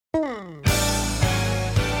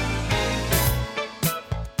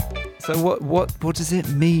So what does it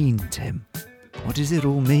mean, Tim? What does it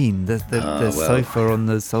all mean? The sofa on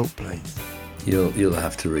the salt plates. You'll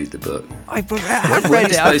have to read the book. I've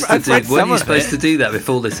read it. When are you supposed to do that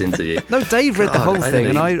before this interview? No, Dave read the whole thing,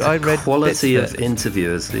 and I read quality bits of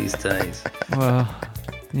interviewers these days. Well,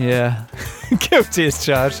 yeah, guilty as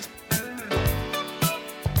charged.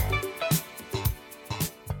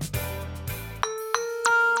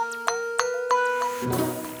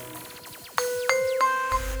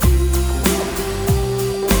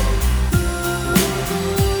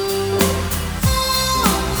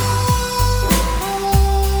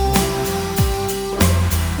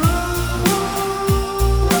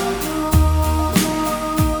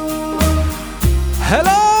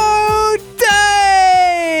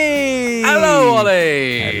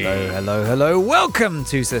 Hello. Welcome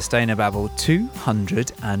to Sustainababble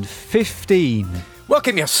 215.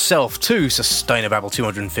 Welcome yourself to Sustainababble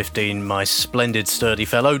 215, my splendid, sturdy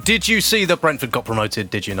fellow. Did you see that Brentford got promoted?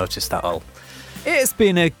 Did you notice that, Ol? It's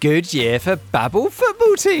been a good year for Babble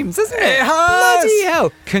football teams, hasn't it? It has! Bloody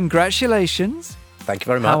hell. Congratulations. Thank you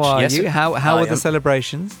very much. How are you? How are the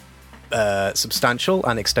celebrations? Substantial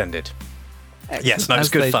and extended. Excellent. Yes, no, it was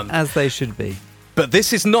good fun. As they should be. But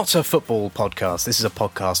this is not a football podcast. This is a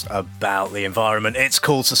podcast about the environment. It's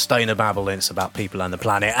called Sustainababble, and it's about people and the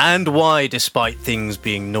planet, and why, despite things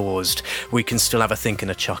being nosed, we can still have a think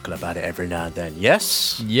and a chuckle about it every now and then.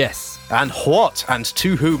 Yes? Yes. And what, and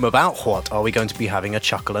to whom about what, are we going to be having a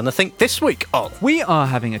chuckle and a think this week, Ol? We are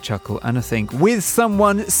having a chuckle and a think with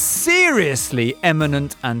someone seriously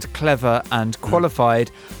eminent and clever and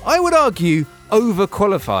qualified. I would argue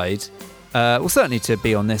overqualified. Well, certainly to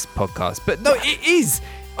be on this podcast. But no, it is.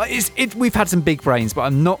 We've had some big brains, but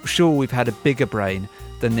I'm not sure we've had a bigger brain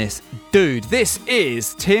than this dude. This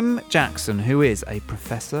is Tim Jackson, who is a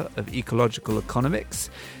professor of ecological economics.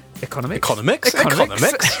 Economics.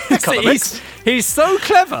 He's so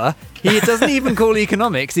clever, he doesn't even call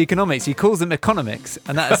economics, he calls them economics,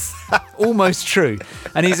 and that's almost true.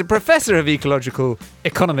 And he's a professor of ecological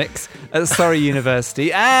economics at Surrey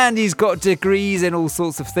University, and he's got degrees in all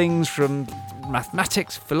sorts of things from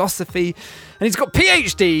mathematics, philosophy, and he's got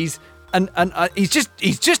PhDs. And he's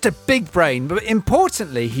just a big brain. But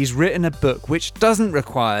importantly, he's written a book which doesn't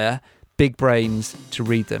require big brains to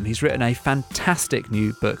read them. He's written a fantastic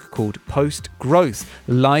new book called Post-Growth: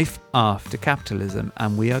 Life After Capitalism,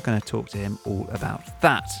 and we are going to talk to him all about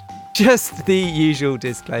that. Just the usual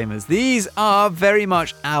disclaimers. These are very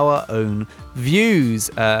much our own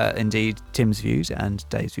views, indeed Tim's views and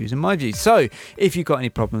Dave's views and my views. So if you've got any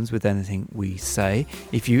problems with anything we say,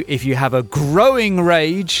 if you have a growing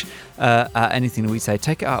rage at anything that we say,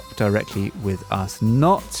 take it up directly with us,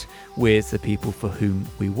 not with the people for whom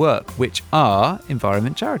we work, which are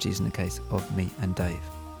environment charities in the case of me and Dave.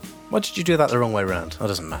 Why did you do that the wrong way round? That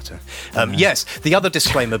doesn't matter. Yes, the other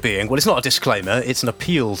disclaimer being, well, it's not a disclaimer, it's an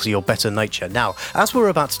appeal to your better nature. Now, as we're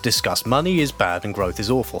about to discuss, money is bad and growth is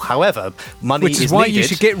awful. However, money is needed... Which is why you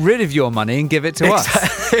should get rid of your money and give it to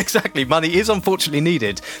us. Exactly. Money is unfortunately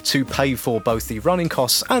needed to pay for both the running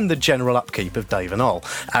costs and the general upkeep of Dave and Ol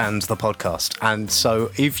and the podcast. And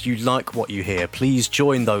so if you like what you hear, please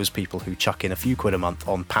join those people who chuck in a few quid a month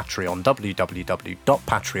on Patreon,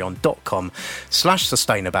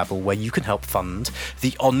 www.patreon.com/Sustainababble, where you can help fund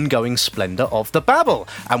the ongoing splendour of the Babble.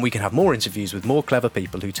 And we can have more interviews with more clever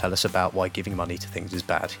people who tell us about why giving money to things is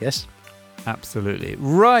bad, yes? Absolutely.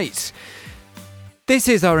 Right. This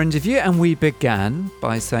is our interview, and we began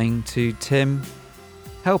by saying to Tim,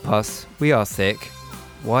 help us, we are sick.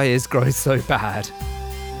 Why is growth so bad?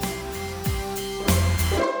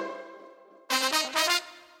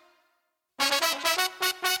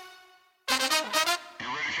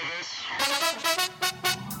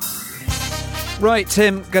 Right,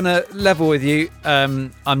 Tim, gonna level with you.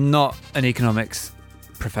 I'm not an economics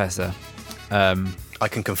professor. I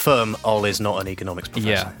can confirm Ol is not an economics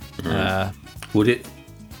professor. Yeah. Would it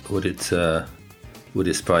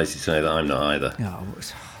surprise you to know that I'm not either?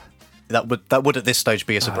 That would at this stage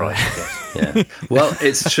be a surprise. Yeah. Well,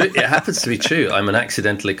 it's true. It happens to be true. I'm an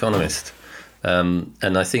accidental economist.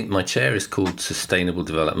 And I think my chair is called Sustainable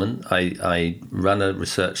Development. I run a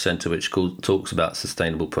research centre which talks about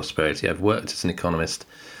sustainable prosperity. I've worked as an economist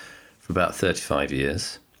for about 35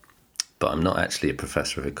 years, but I'm not actually a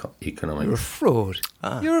professor of economics. You're a fraud.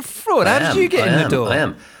 You're a fraud. How did you get in the door? I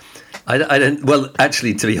am. I don't. Well,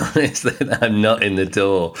 actually, to be honest, I'm not in the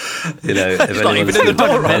door. You know, if not even in the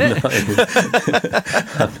door,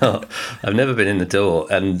 I'm not. I've never been in the door,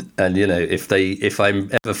 and you know, if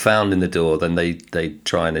I'm ever found in the door, then they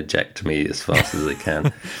try and eject me as fast as they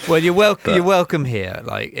can. Well, you're welcome. You're welcome here.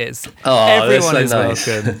 Like so everyone is nice.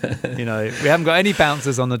 welcome. You know, we haven't got any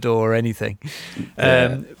bouncers on the door or anything.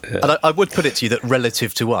 And I would put it to you that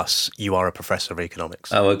relative to us, you are a professor of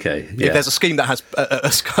economics. Oh, okay. Yeah. If there's a scheme that has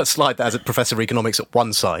a slide that has a professor of economics at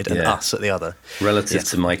one side and us at the other. Relative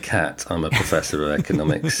to my cat, I'm a professor of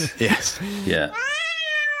economics. Yes. Yeah.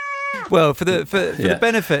 Well, for the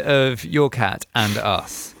benefit of your cat and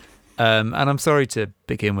us, and I'm sorry to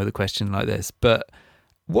begin with a question like this, but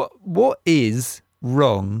what is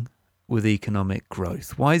wrong with economic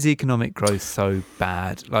growth? Why is economic growth so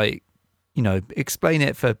bad? Like, you know, explain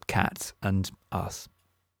it for cats and us.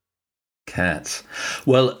 Cats.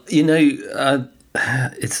 Well, you know,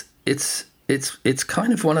 it's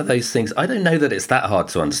kind of one of those things. I don't know that it's that hard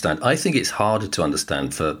to understand. I think it's harder to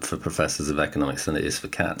understand for professors of economics than it is for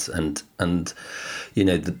cats. And you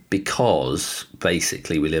know, because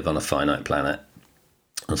basically we live on a finite planet.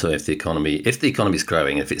 And so if the economy is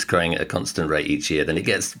growing, if it's growing at a constant rate each year, then it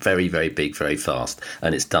gets very, very big, very fast.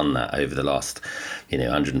 And it's done that over the last,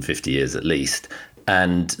 150 years at least.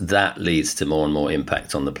 And that leads to more and more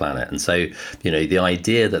impact on the planet. And so, the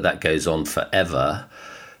idea that goes on forever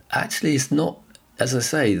actually is not, as I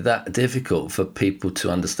say, that difficult for people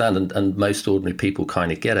to understand. And most ordinary people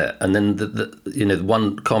kind of get it. And then, the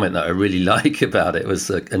one comment that I really like about it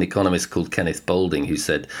was an economist called Kenneth Boulding, who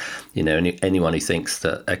said, anyone who thinks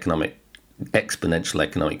that exponential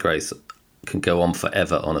economic growth can go on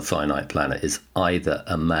forever on a finite planet is either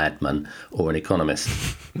a madman or an economist.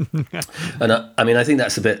 And I think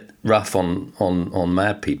that's a bit rough on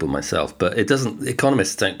mad people myself, but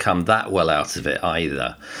economists don't come that well out of it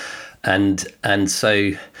either. And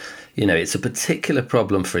so, it's a particular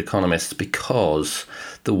problem for economists because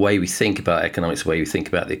the way we think about economics, the way we think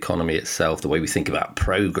about the economy itself, the way we think about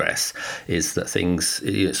progress is that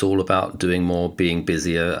it's all about doing more, being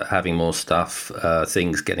busier, having more stuff,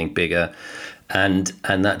 things getting bigger. And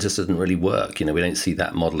that just doesn't really work. We don't see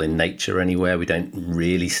that model in nature anywhere. We don't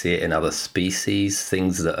really see it in other species.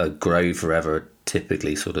 Things that grow forever are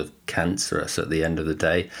typically sort of cancerous at the end of the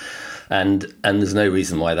day. And there's no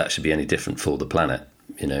reason why that should be any different for the planet.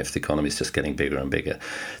 If the economy is just getting bigger and bigger.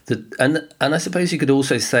 And I suppose you could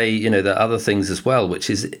also say, there are other things as well,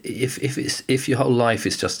 which is if your whole life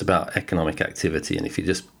is just about economic activity, and if you're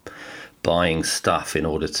just buying stuff in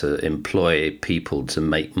order to employ people to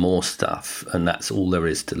make more stuff, and that's all there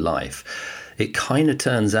is to life, it kind of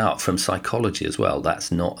turns out from psychology as well,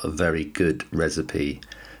 that's not a very good recipe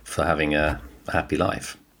for having a happy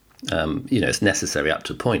life. It's necessary up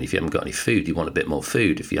to a point. If you haven't got any food, you want a bit more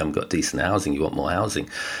food. If you haven't got decent housing, you want more housing.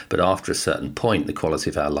 But after a certain point, the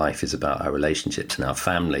quality of our life is about our relationships and our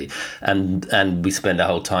family. And we spend our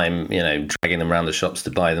whole time, dragging them around the shops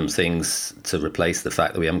to buy them things to replace the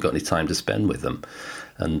fact that we haven't got any time to spend with them.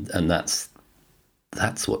 And that's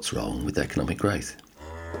what's wrong with economic growth.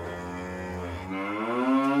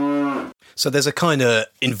 So there's a kind of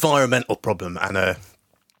environmental problem and a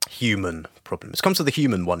human problem. Let's come to the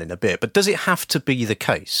human one in a bit, but does it have to be the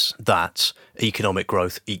case that economic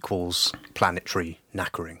growth equals planetary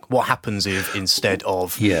knackering? What happens if instead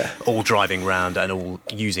of all driving around and all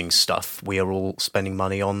using stuff, we are all spending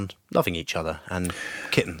money on loving each other and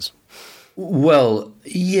kittens? Well,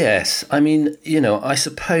 yes. I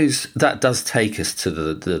suppose that does take us to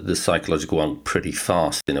the psychological one pretty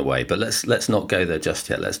fast in a way, but let's not go there just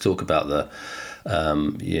yet. Let's talk about the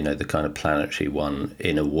kind of planetary one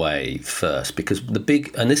in a way first, because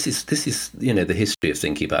this is the history of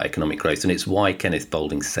thinking about economic growth, and it's why Kenneth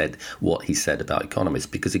Boulding said what he said about economists,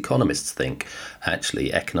 because economists think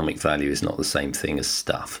actually economic value is not the same thing as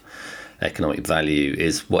stuff. Economic value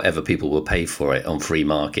is whatever people will pay for it on free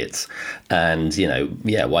markets. And,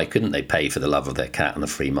 why couldn't they pay for the love of their cat on a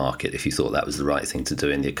free market if you thought that was the right thing to do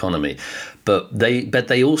in the economy? But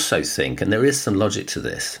they also think, and there is some logic to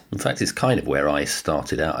this. In fact, it's kind of where I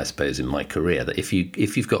started out, I suppose, in my career, that if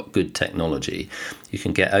you've got good technology, you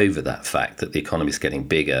can get over that fact that the economy is getting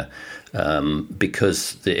bigger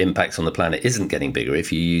because the impact on the planet isn't getting bigger.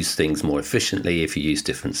 If you use things more efficiently, if you use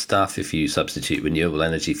different stuff, if you substitute renewable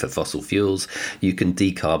energy for fossil fuels, you can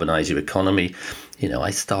decarbonize your economy.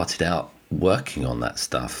 I started out working on that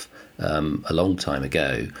stuff a long time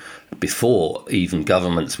ago, before even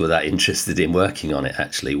governments were that interested in working on it,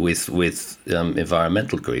 actually, with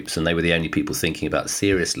environmental groups, and they were the only people thinking about it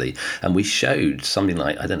seriously. And we showed something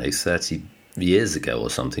like, 30 years ago or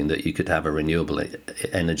something, that you could have a renewable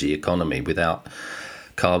energy economy without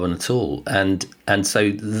carbon at all. And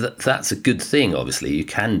so that's a good thing, obviously. You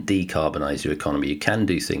can decarbonise your economy, you can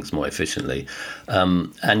do things more efficiently,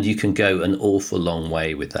 and you can go an awful long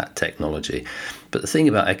way with that technology. But the thing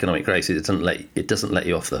about economic growth is it doesn't let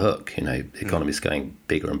you off the hook. You know, the economy's going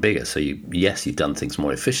bigger and bigger. So you've done things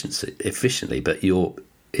more efficiently, but your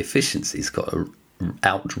efficiency's got to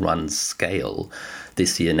outrun scale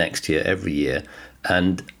this year, next year, every year.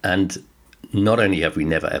 And not only have we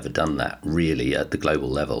never ever done that really at the global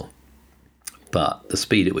level, but the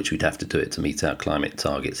speed at which we'd have to do it to meet our climate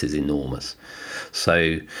targets is enormous.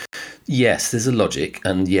 So yes, there's a logic,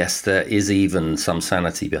 and yes, there is even some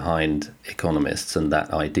sanity behind economists and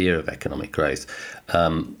that idea of economic growth.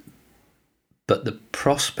 But the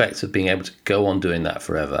prospect of being able to go on doing that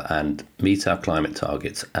forever and meet our climate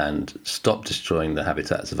targets and stop destroying the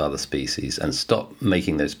habitats of other species and stop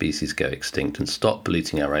making those species go extinct and stop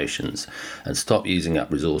polluting our oceans and stop using up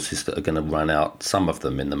resources that are going to run out, some of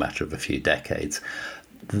them in the matter of a few decades,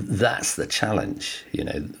 that's the challenge. You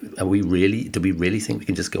know, do we really think we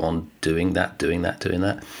can just go on doing that?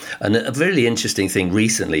 And a really interesting thing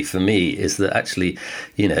recently for me is that actually,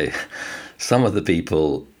 you know, some of the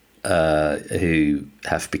people who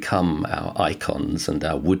have become our icons and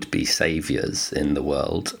our would-be saviours in the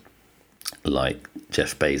world, like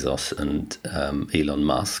Jeff Bezos and Elon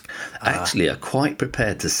Musk, actually are quite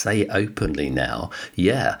prepared to say openly now,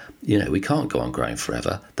 yeah, you know, we can't go on growing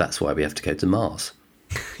forever. That's why we have to go to Mars.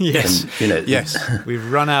 Yes. And, you know, Yes.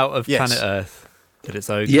 We've run out of planet Earth, but it's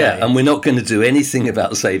okay. Yeah, and we're not going to do anything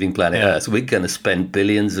about saving planet Earth. We're going to spend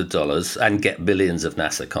billions of dollars and get billions of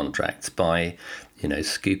NASA contracts by, you know,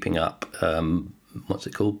 scooping up, what's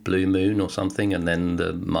it called, Blue Moon or something, and then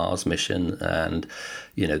the Mars mission. And,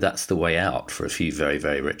 you know, that's the way out for a few very,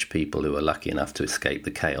 very rich people who are lucky enough to escape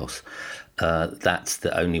the chaos. That's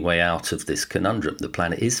the only way out of this conundrum. The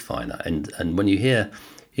planet is finite. And when you hear,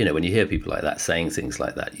 you know, when you hear people like that saying things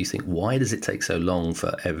like that, you think, why does it take so long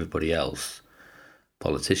for everybody else,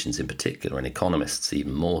 politicians in particular, and economists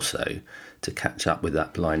even more so, to catch up with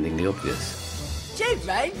that blindingly obvious? Chief,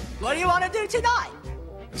 mate, what do you want to do tonight?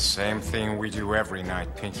 The same thing we do every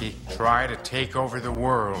night, Pinky. Try to take over the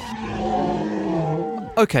world.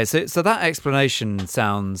 Okay, so that explanation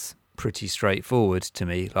sounds pretty straightforward to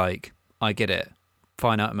me. Like, I get it.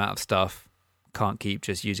 Finite amount of stuff. Can't keep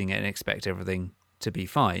just using it and expect everything to be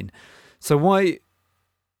fine. So why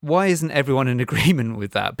isn't everyone in agreement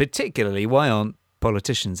with that? Particularly, why aren't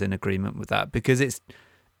politicians in agreement with that? Because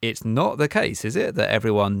it's not the case, is it? That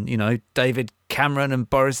everyone, you know, David Cameron and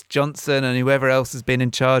Boris Johnson and whoever else has been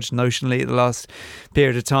in charge notionally the last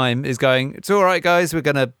period of time is going, it's all right, guys, we're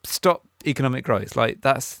going to stop economic growth. Like,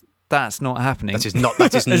 that's not happening. That is not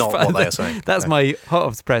what they are saying. That's my hot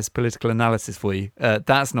off the press political analysis for you.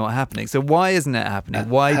 That's not happening. So why isn't it happening?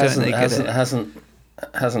 Why don't they get it?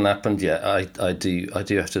 Hasn't happened yet. I do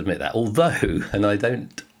have to admit that. Although, and I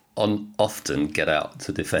don't often get out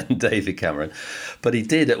to defend David Cameron, but he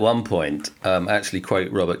did at one point actually quote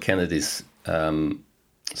Robert Kennedy's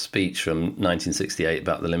speech from 1968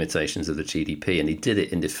 about the limitations of the GDP, and he did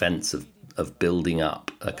it in defence of building up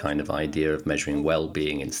a kind of idea of measuring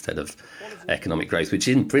well-being instead of economic growth, which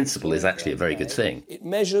in principle is actually a very good thing. It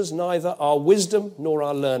measures neither our wisdom nor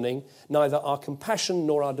our learning, neither our compassion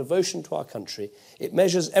nor our devotion to our country. It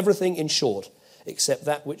measures everything, in short, except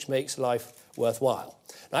that which makes life worthwhile.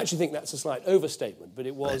 I actually think that's a slight overstatement, but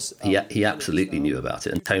it was... He absolutely knew about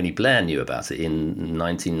it, and Tony Blair knew about it in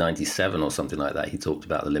 1997 or something like that. He talked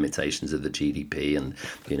about the limitations of the GDP and,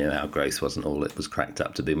 you know, our growth wasn't all it was cracked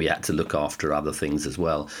up to be. We had to look after other things as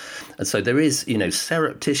well. And so there is, you know,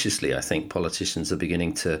 surreptitiously, I think politicians are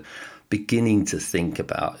beginning to think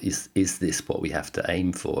about, is this what we have to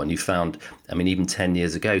aim for? And you found, I mean, even 10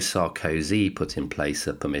 years ago, Sarkozy put in place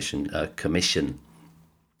a commission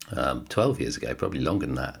 12 years ago, probably longer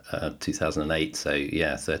than that, 2008. So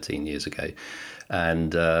yeah, 13 years ago.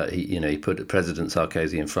 And President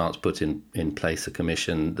Sarkozy in France put in place a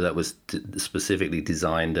commission that was specifically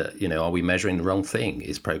designed at, you know, are we measuring the wrong thing?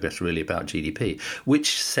 Is progress really about GDP?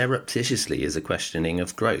 Which surreptitiously is a questioning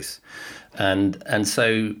of growth. And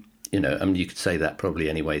so, you know, I mean, you could say that probably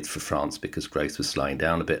anyway for France because growth was slowing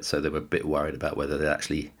down a bit. So they were a bit worried about whether they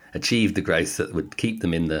actually achieved the growth that would keep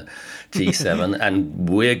them in the G7. And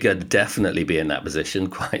we're going to definitely be in that position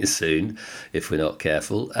quite soon if we're not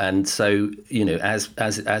careful. And so, you know, as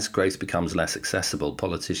growth becomes less accessible,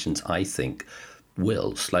 politicians, I think,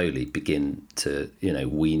 will slowly begin to, you know,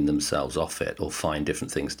 wean themselves off it or find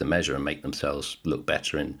different things to measure and make themselves look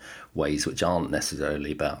better in ways which aren't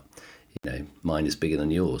necessarily about mine is bigger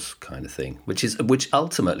than yours kind of thing, which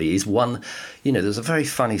ultimately is one. There's a very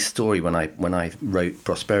funny story when I wrote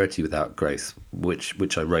Prosperity Without Growth,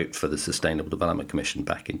 which I wrote for the Sustainable Development Commission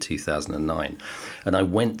back in 2009, and I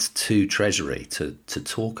went to Treasury to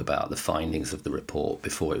talk about the findings of the report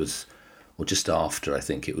before it was, or just after I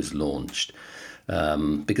think it was launched.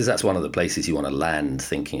 Because that's one of the places you want to land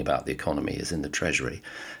thinking about the economy is in the Treasury.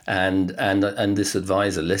 And this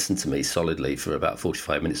advisor listened to me solidly for about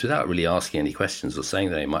 45 minutes without really asking any questions or saying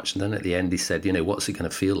very much. And then at the end he said, what's it going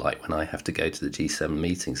to feel like when I have to go to the G7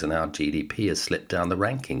 meetings and our GDP has slipped down the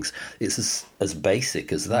rankings? It's as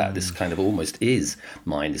basic as that. This kind of almost is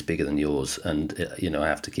mine is bigger than yours, and I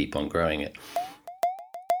have to keep on growing it.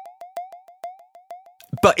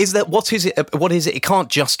 But what is it? It can't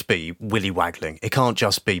just be willy-waggling. It can't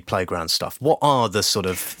just be playground stuff. What are the sort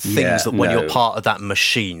of things that when you're part of that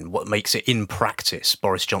machine, what makes it in practice,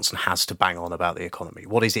 Boris Johnson has to bang on about the economy?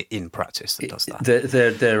 What is it in practice that does that?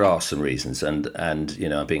 There are some reasons, and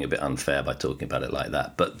I'm being a bit unfair by talking about it like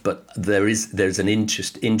that. But there's an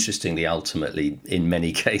interestingly, ultimately, in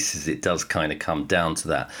many cases, it does kind of come down to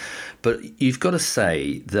that. But you've got to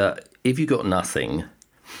say that if you've got nothing,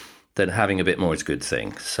 then having a bit more is a good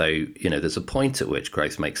thing. So, there's a point at which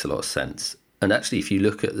growth makes a lot of sense. And actually, if you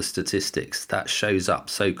look at the statistics, that shows up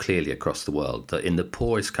so clearly across the world that in the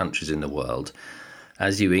poorest countries in the world,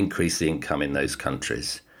 as you increase the income in those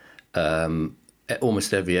countries,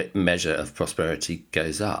 almost every measure of prosperity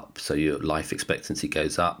goes up. So your life expectancy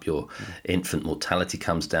goes up, your infant mortality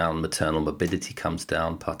comes down, maternal morbidity comes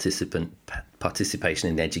down, participation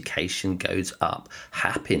in education goes up,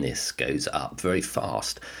 happiness goes up very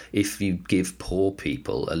fast if you give poor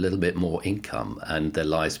people a little bit more income and their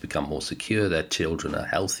lives become more secure, their children are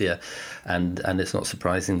healthier, and it's not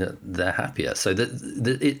surprising that they're happier. So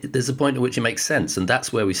there's a point at which it makes sense, and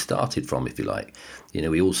that's where we started from, if you like.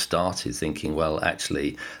 We all started thinking, well,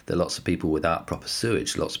 actually, there are lots of people without proper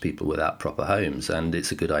sewage, lots of people without proper homes, and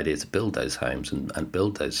it's a good idea to build those homes and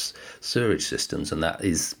build those sewerage systems, and that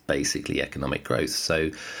is basically economic growth. So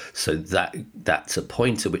that's a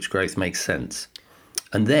point at which growth makes sense.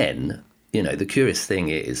 And then, the curious thing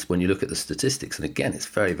is when you look at the statistics, and again, it's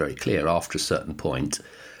very, very clear after a certain point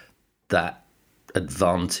that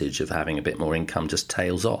advantage of having a bit more income just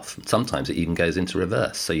tails off. Sometimes it even goes into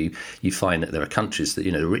reverse. So you find that there are countries that,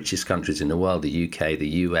 the richest countries in the world, the UK, the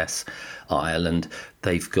US, Ireland,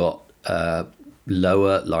 they've got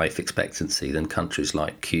lower life expectancy than countries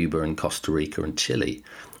like Cuba and Costa Rica and Chile.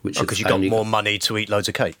 Because you've got more money to eat loads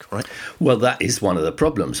of cake, right? Well, that is one of the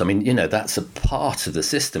problems. I mean, that's a part of the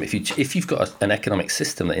system. If you've got an economic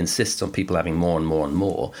system that insists on people having more and more and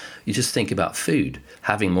more, you just think about food.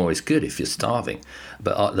 Having more is good if you're starving.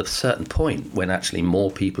 But at a certain point, when actually more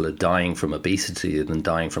people are dying from obesity than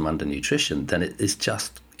dying from undernutrition, then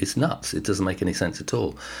it's nuts. It doesn't make any sense at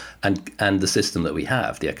all. And the system that we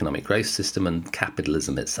have, the economic growth system and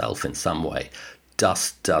capitalism itself in some way,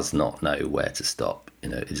 just does not know where to stop.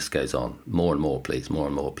 It just goes on, more and more, please, more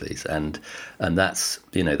and more, please, and that's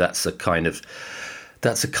that's a kind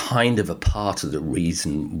of a part of the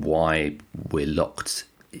reason why we're locked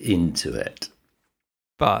into it.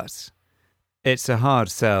 But it's a hard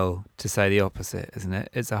sell to say the opposite, isn't it?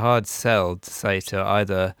 It's a hard sell to say to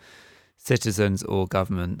either citizens or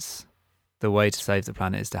governments, the way to save the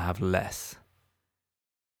planet is to have less.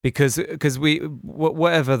 Because we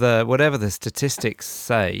whatever the statistics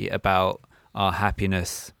say about our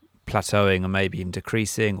happiness plateauing or maybe even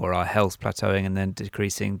decreasing, or our health plateauing and then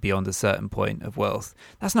decreasing beyond a certain point of wealth,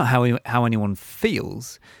 that's not how anyone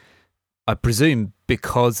feels. I presume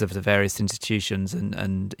because of the various institutions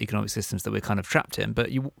and economic systems that we're kind of trapped in. But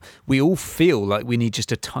we all feel like we need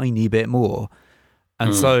just a tiny bit more.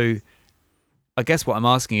 And so I guess what I'm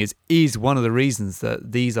asking is one of the reasons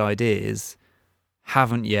that these ideas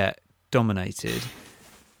haven't yet dominated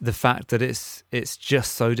the fact that it's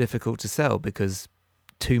just so difficult to sell because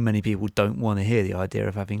too many people don't want to hear the idea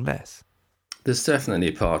of having less? There's definitely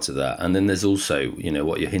a part of that. And then there's also,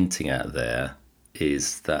 what you're hinting at there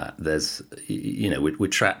is that there's, we're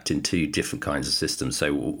trapped in two different kinds of systems.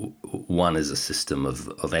 So one is a system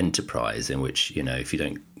of enterprise in which, if you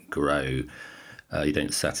don't grow, you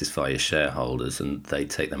don't satisfy your shareholders and they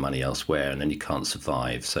take their money elsewhere and then you can't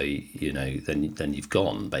survive. So, then you've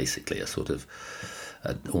gone, basically, a sort of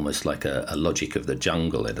almost like a logic of the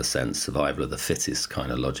jungle, in a sense, survival of the fittest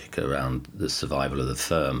kind of logic around the survival of the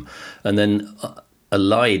firm. And then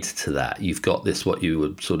allied to that, you've got this, what you were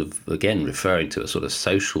sort of, again, referring to, a sort of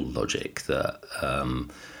social logic that,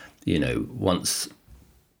 once,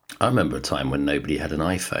 I remember a time when nobody had an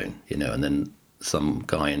iPhone, and then some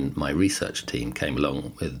guy in my research team came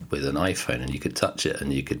along with an iPhone, and you could touch it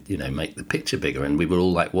and you could, make the picture bigger. And we were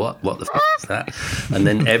all like, what the f*** is that? And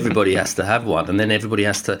then everybody has to have one. And then everybody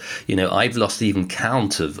has to, I've lost even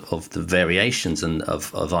count of the variations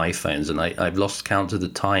of iPhones. And I've lost count of the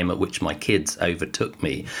time at which my kids overtook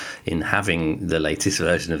me in having the latest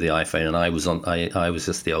version of the iPhone. And I was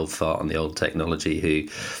just the old fart on the old technology who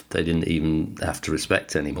they didn't even have to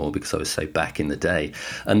respect anymore because I was so back in the day.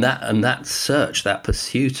 And that search, that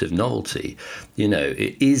pursuit of novelty,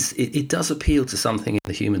 it does appeal to something in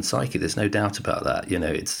the human psyche. There's no doubt about that.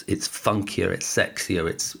 It's funkier, it's sexier,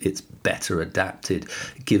 it's better adapted.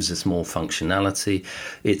 It gives us more functionality.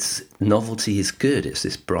 Novelty is good. It's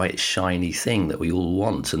this bright, shiny thing that we all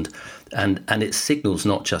want, and it signals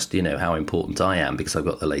not just how important I am because I've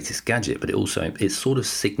got the latest gadget, but it sort of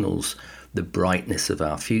signals the brightness of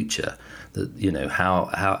our future. That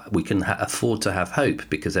how we can afford to have hope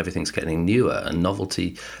because everything's getting newer, and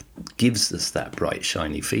novelty gives us that bright,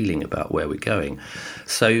 shiny feeling about where we're going.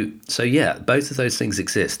 So yeah, both of those things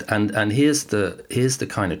exist, and here's the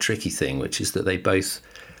kind of tricky thing, which is that they both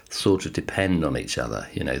sort of depend on each other.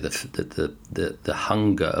 The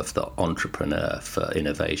hunger of the entrepreneur for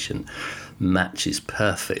innovation matches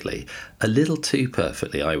perfectly, a little too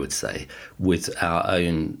perfectly, I would say, with our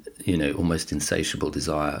own, almost insatiable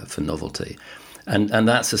desire for novelty. And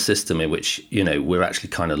that's a system in which, we're actually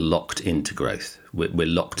kind of locked into growth. We're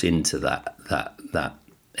locked into that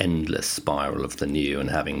endless spiral of the new and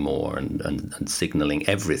having more and signalling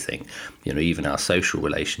everything, even our social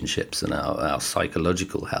relationships and our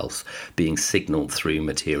psychological health being signaled through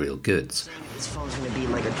material goods. This phone's going to be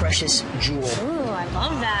like a precious jewel. Ooh, I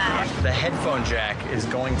love that. The headphone jack is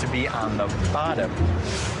going to be on the bottom.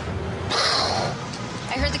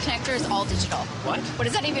 I heard the connector is all digital. What? What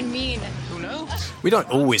does that even mean? Who knows? We don't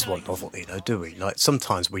always want novelty, though, do we? Like,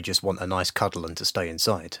 sometimes we just want a nice cuddle and to stay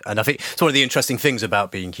inside. And I think it's one of the interesting things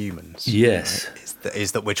about being humans. Yes.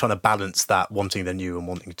 Is that we're trying to balance that wanting the new and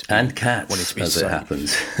wanting to be... And cats, wanting to be as safe. it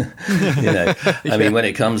happens. I mean, when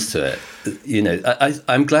it comes to it,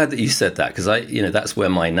 I'm glad that you said that, because that's where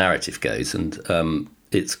my narrative goes. And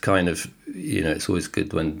it's kind of, it's always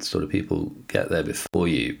good when sort of people get there before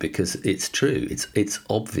you, because it's true. It's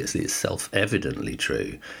obviously, it's self-evidently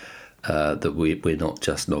true that we're not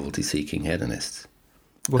just novelty-seeking hedonists.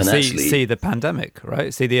 Well, see the pandemic,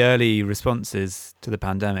 right? See the early responses to the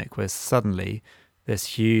pandemic, where suddenly this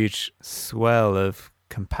huge swell of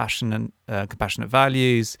compassionate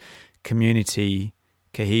values, community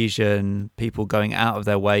cohesion, people going out of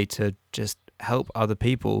their way to just help other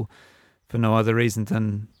people for no other reason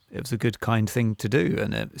than it was a good, kind thing to do,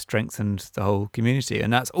 and it strengthened the whole community.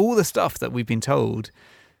 And that's all the stuff that we've been told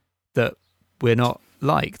that we're not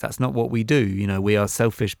like. That's not what we do. We are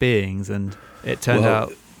selfish beings, and it turned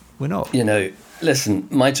out we're not. Listen,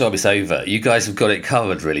 my job is over. You guys have got it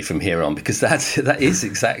covered, really, from here on, because that is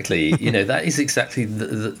exactly, that is exactly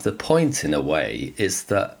the point, in a way, is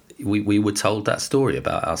that we were told that story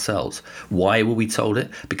about ourselves. Why were we told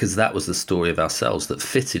it? Because that was the story of ourselves that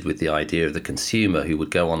fitted with the idea of the consumer who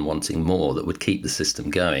would go on wanting more, that would keep the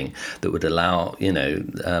system going, that would allow,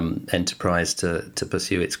 enterprise to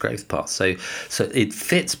pursue its growth path. So it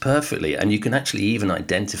fits perfectly, and you can actually even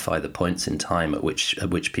identify the points in time at which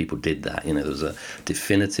people did that. There was a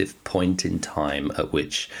definitive point in time at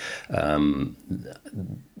which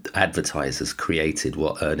advertisers created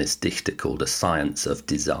what Ernest Dichter called a science of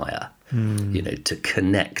desire, to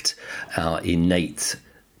connect our innate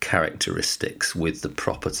characteristics with the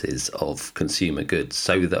properties of consumer goods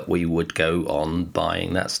so that we would go on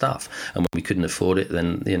buying that stuff. And when we couldn't afford it,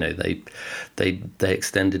 then, they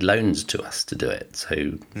extended loans to us to do it.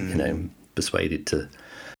 So, persuaded to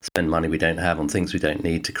spend money we don't have on things we don't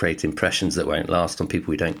need to create impressions that won't last on people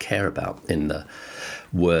we don't care about, in the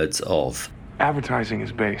words of... Advertising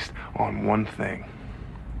is based on one thing: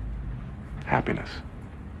 happiness.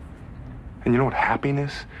 And you know what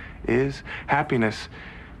happiness is? Happiness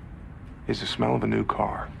is the smell of a new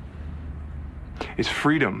car. It's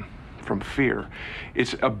freedom from fear.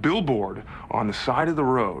 It's a billboard on the side of the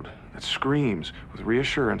road that screams with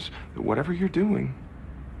reassurance that whatever you're doing,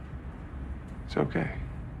 it's okay.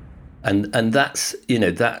 And that's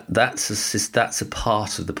that's a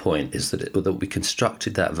part of the point, is that that we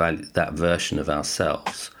constructed that version of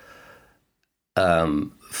ourselves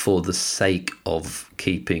for the sake of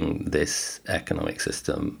keeping this economic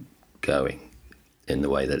system going in the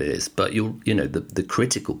way that it is. But the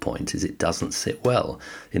critical point is it doesn't sit well.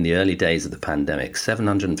 In the early days of the pandemic,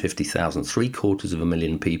 750,000,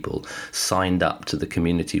 750,000 people signed up to the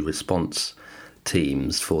community response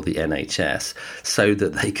teams for the NHS so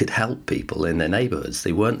that they could help people in their neighbourhoods.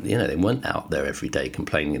 They weren't out there every day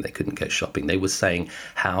complaining they couldn't go shopping. They were saying,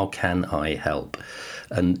 how can I help?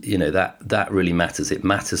 And, that really matters. It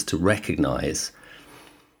matters to recognise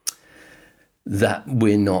that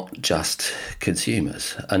we're not just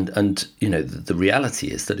consumers. And the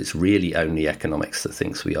reality is that it's really only economics that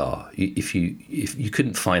thinks we are. If you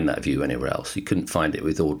couldn't find that view anywhere else, you couldn't find it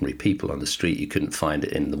with ordinary people on the street, you couldn't find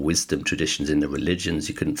it in the wisdom traditions in the religions,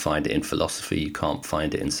 you couldn't find it in philosophy, you can't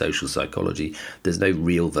find it in social psychology. There's no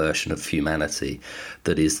real version of humanity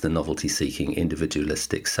that is the novelty-seeking,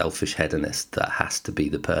 individualistic, selfish hedonist that has to be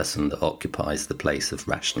the person that occupies the place of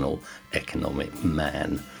rational economic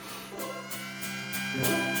man.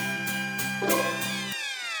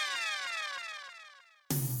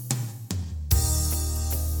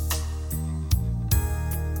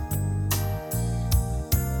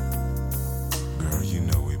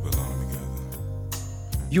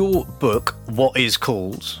 Your book, what is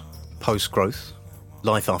called Post-Growth,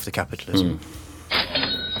 Life After Capitalism.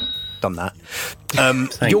 Done that.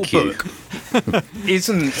 Thank you. Book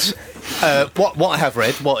isn't what I have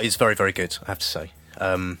read. What is very, very good, I have to say.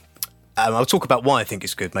 I'll talk about why I think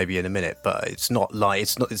it's good maybe in a minute, but it's not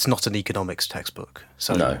an economics textbook.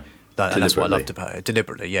 So no. And that's what I loved about it,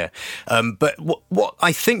 deliberately, yeah. But what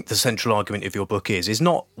I think the central argument of your book is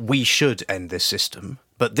not we should end this system,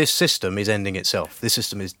 but this system is ending itself. This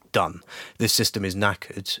system is done. This system is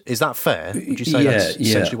knackered. Is that fair? Would you say that's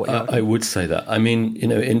essentially what you're arguing? I would say that. I mean,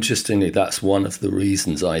 interestingly, that's one of the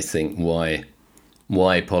reasons I think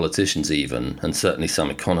why politicians even, and certainly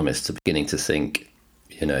some economists, are beginning to think,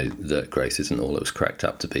 that growth isn't all it was cracked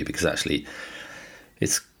up to be, because actually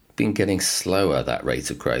it's been getting slower, that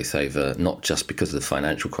rate of growth, over not just because of the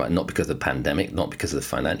financial crisis, not because of the pandemic, not because of the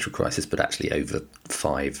financial crisis, but actually over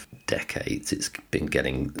 5 decades, it's been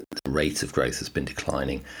getting, the rate of growth has been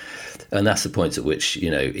declining. And that's the point at which,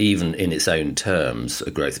 even in its own terms,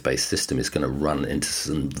 a growth-based system is going to run into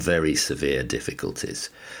some very severe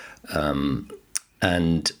difficulties.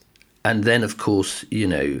 And then, of course,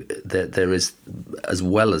 there is, as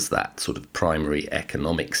well as that sort of primary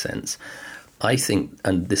economic sense, I think,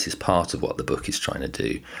 and this is part of what the book is trying to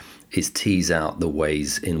do, is tease out the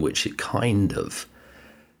ways in which it kind of,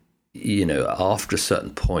 after a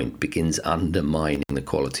certain point, begins undermining the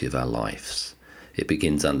quality of our lives. It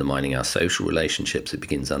begins undermining our social relationships. It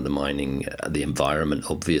begins undermining the environment,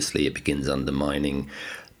 obviously. It begins undermining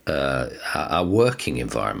our working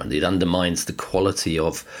environment. It undermines the quality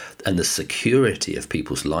of and the security of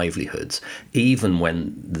people's livelihoods, even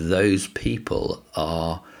when those people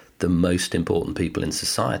are the most important people in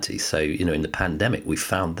society. So, in the pandemic, we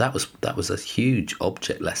found that was a huge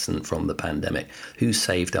object lesson from the pandemic. Who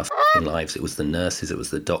saved our lives? It was the nurses, it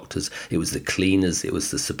was the doctors, it was the cleaners, it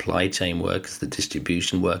was the supply chain workers, the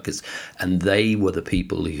distribution workers, and they were the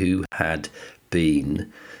people who had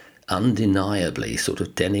been undeniably sort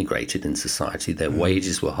of denigrated in society. Their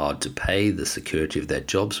wages were hard to pay. The security of their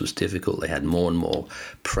jobs was difficult. They had more and more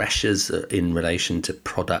pressures in relation to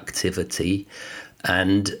productivity.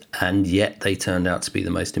 And yet they turned out to be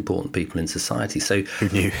the most important people in society. So who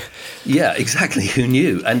knew? Yeah, exactly. Who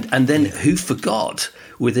knew? And then who forgot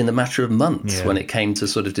within a matter of months when it came to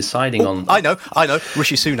sort of deciding on... I know.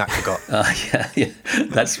 Rishi Sunak forgot. Yeah,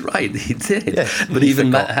 that's right. He did. Yeah, but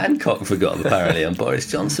even Matt Hancock forgot, apparently, and Boris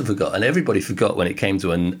Johnson forgot. And everybody forgot when it came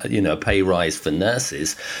to a pay rise for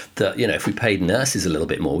nurses, that, if we paid nurses a little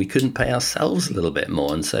bit more, we couldn't pay ourselves a little bit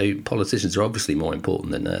more. And so politicians are obviously more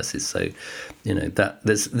important than nurses. So, that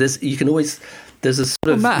there's you can always... There's a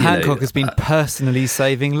sort of... Matt Hancock has been personally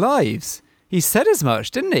saving lives. He said as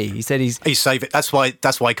much, didn't he? He said he's saving. That's why he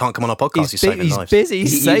can't come on our podcast. He's saving lives. Busy.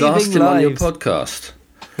 He's saving lives. You've asked him on your podcast.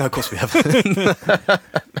 No, of course we haven't.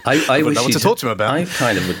 I wish to talk to him about. I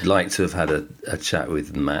kind of would like to have had a chat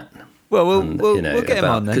with Matt. Well, we'll get him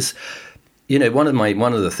on then. Because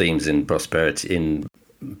one of the themes in prosperity, in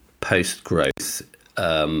post growth,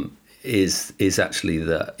 is actually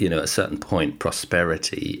that at a certain point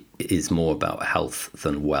prosperity is more about health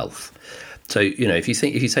than wealth. So, if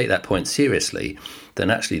you take that point seriously,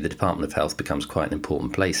 then actually the Department of Health becomes quite an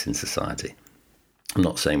important place in society. I'm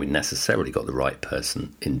not saying we necessarily got the right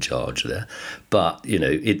person in charge there, but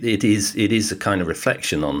it is a kind of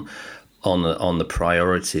reflection on the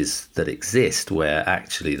priorities that exist, where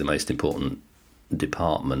actually the most important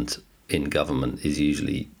department in government is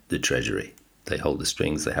usually the Treasury. They hold the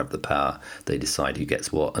strings, they have the power, they decide who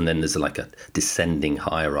gets what. And then there's like a descending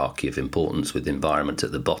hierarchy of importance, with environment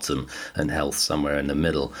at the bottom and health somewhere in the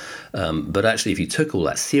middle. But actually, if you took all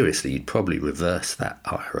that seriously, you'd probably reverse that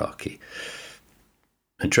hierarchy.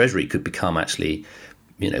 And Treasury could become actually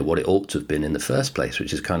what it ought to have been in the first place,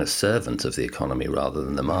 which is kind of servant of the economy rather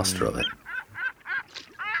than the master of it.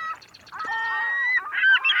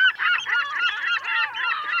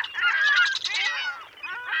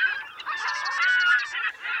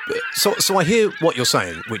 So I hear what you're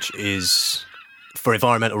saying, which is for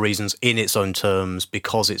environmental reasons in its own terms,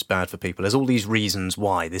 because it's bad for people. There's all these reasons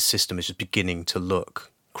why this system is just beginning to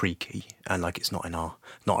look creaky and like it's not in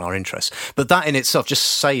our interest. But that in itself, just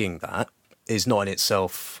saying that, is not in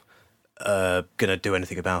itself going to do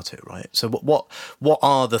anything about it, right? So what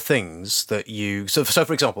are the things that you... So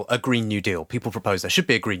for example, a Green New Deal. People propose there should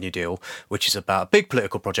be a Green New Deal, which is about a big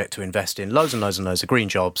political project to invest in loads and loads and loads of green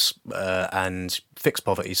jobs and fix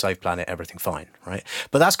poverty, save planet, everything fine, right?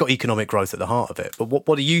 But that's got economic growth at the heart of it. But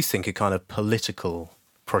what do you think a kind of political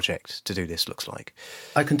project to do this looks like?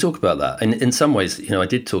 I can talk about that. And in some ways, I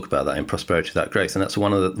did talk about that in Prosperity Without Growth. And that's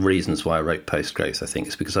one of the reasons why I wrote Post-Growth, I think,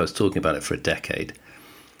 is because I was talking about it for a decade.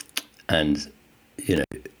 And,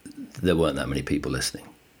 there weren't that many people listening.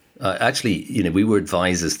 Actually, we were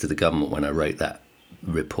advisors to the government when I wrote that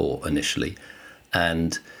report initially.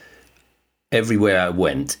 And everywhere I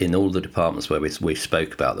went, in all the departments where we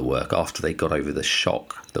spoke about the work, after they got over the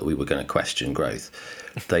shock that we were going to question growth,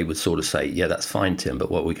 they would sort of say, yeah, that's fine, Tim,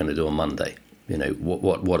 but what are we going to do on Monday?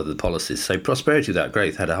 What are the policies? So Prosperity Without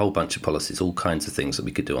Growth had a whole bunch of policies, all kinds of things that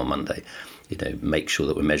we could do on Monday. Make sure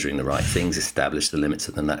that we're measuring the right things, establish the limits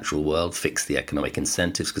of the natural world, fix the economic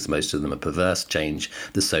incentives because most of them are perverse, change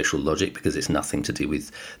the social logic because it's nothing to do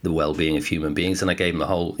with the well-being of human beings. And I gave them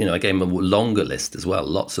I gave them a longer list as well,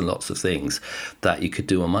 lots and lots of things that you could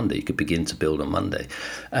do on Monday. You could begin to build on Monday.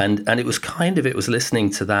 And it was listening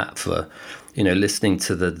to that for, listening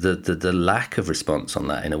to the lack of response on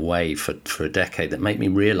that in a way for a decade that made me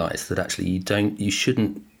realise that actually you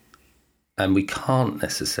shouldn't, and we can't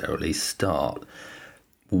necessarily start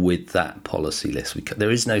with that policy list. There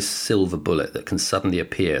is no silver bullet that can suddenly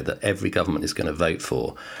appear that every government is going to vote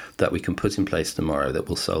for, that we can put in place tomorrow that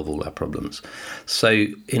will solve all our problems. So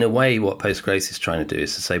in a way, what Post-Growth is trying to do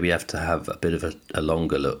is to say we have to have a bit of a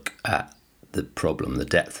longer look at the problem, the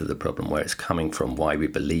depth of the problem, where it's coming from, why we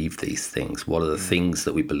believe these things, what are the things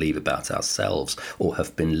that we believe about ourselves or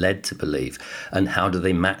have been led to believe, and how do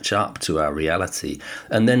they match up to our reality?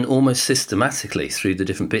 And then almost systematically through the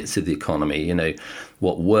different bits of the economy,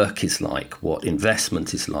 what work is like, what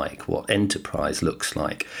investment is like, what enterprise looks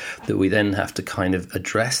like, that we then have to kind of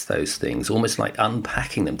address those things, almost like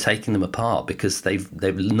unpacking them, taking them apart because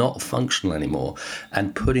they're not functional anymore,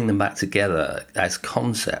 and putting them back together as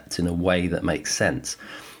concepts in a way that makes sense.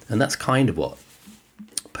 And that's kind of what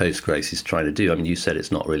Post-Growth is trying to do. I mean, you said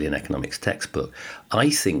it's not really an economics textbook. I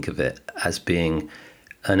think of it as being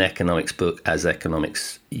an economics book as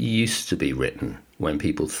economics used to be written, when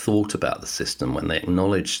people thought about the system, when they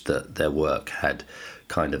acknowledged that their work had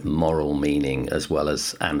kind of moral meaning as well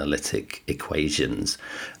as analytic equations,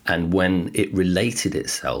 and when it related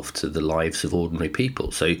itself to the lives of ordinary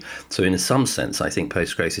people. So in some sense, I think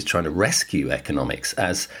Post-Growth is trying to rescue economics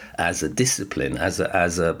as a discipline, as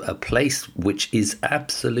a place which is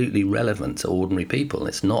absolutely relevant to ordinary people.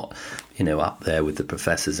 It's not, up there with the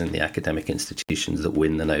professors in the academic institutions that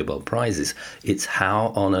win the Nobel Prizes. It's how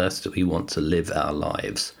on earth do we want to live our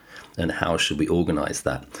lives, and how should we organise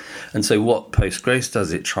that? And so what Post-Growth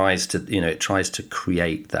does, it tries to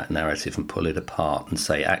create that narrative and pull it apart and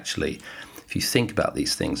say, actually, if you think about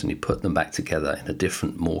these things and you put them back together in a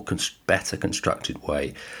different, better constructed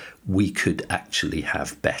way, we could actually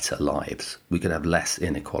have better lives. We could have less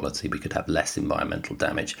inequality. We could have less environmental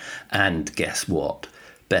damage. And guess what?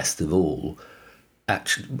 Best of all,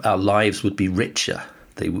 actually, our lives would be richer.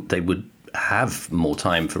 They would have more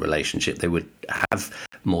time for relationship. They would have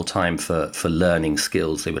more time for learning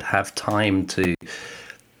skills. They would have time to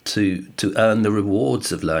earn the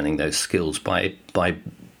rewards of learning those skills by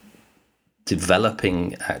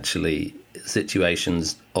developing actually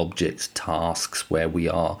situations, objects, tasks where we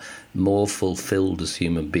are more fulfilled as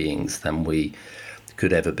human beings than we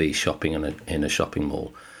could ever be shopping in a shopping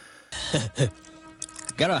mall.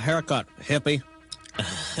 Get a haircut, hippie.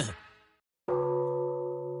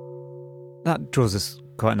 That draws us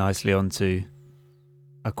quite nicely onto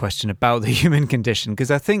a question about the human condition,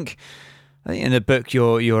 because I think in the book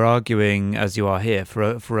you're arguing, as you are here, for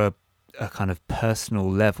a kind of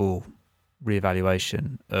personal level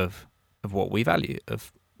reevaluation of what we value,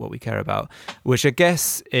 of what we care about, which I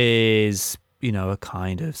guess is, a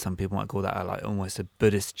kind of, some people might call that like almost a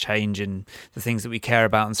Buddhist change in the things that we care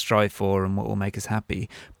about and strive for and what will make us happy.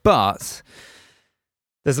 But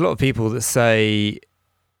there's a lot of people that say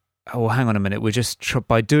oh, hang on a minute, we're just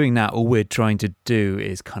by doing that, all we're trying to do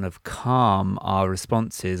is kind of calm our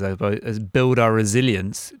responses, as build our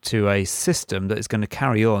resilience to a system that is going to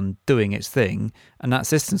carry on doing its thing, and that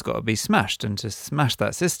system's got to be smashed. And to smash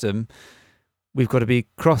that system, we've got to be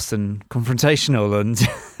cross and confrontational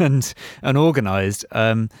and organised.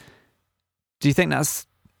 Do you think that's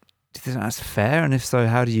fair? And if so,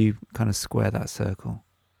 how do you kind of square that circle?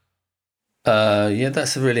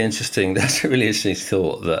 That's a really interesting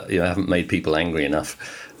thought that I haven't made people angry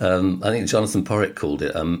enough. I think Jonathan Porritt called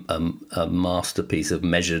it a masterpiece of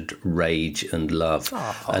measured rage and love.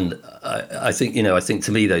 Oh. And I think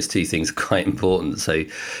to me those two things are quite important. So,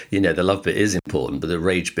 the love bit is important, but the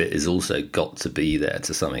rage bit is also got to be there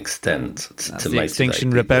to some extent. That's the Extinction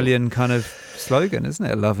Rebellion kind of slogan, isn't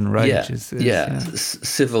it? Love and rage.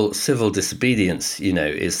 Civil disobedience,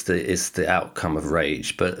 is the outcome of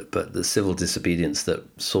rage, but the civil disobedience that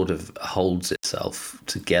sort of holds itself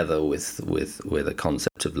together with a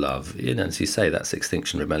concept of love, as you say, that's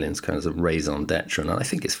Extinction Rebellion's kind of a raison d'etre, and I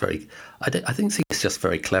think it's it's just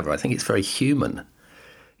very clever. I think it's very human,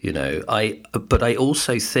 but I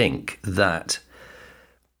also think that,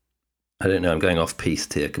 I don't know, I'm going off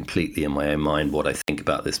piste here completely in my own mind what I think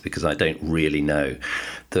about this, because I don't really know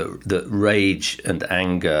that rage and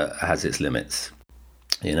anger has its limits,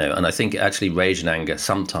 and I think actually rage and anger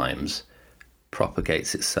sometimes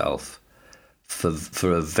propagates itself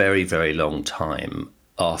for a very, very long time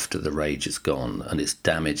after the rage is gone and its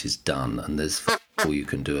damage is done, and there's all you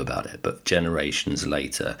can do about it. But generations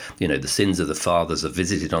later, the sins of the fathers are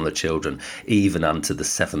visited on the children, even unto the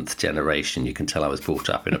seventh generation. You can tell I was brought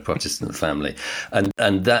up in a Protestant family, and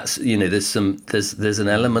that's there's an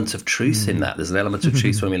element of truth in that. There's an element of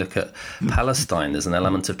truth when we look at Palestine. There's an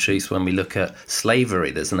element of truth when we look at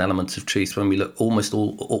slavery. There's an element of truth when we look almost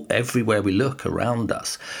all everywhere we look around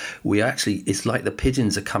us. It's like the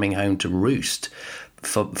pigeons are coming home to roost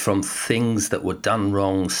from things that were done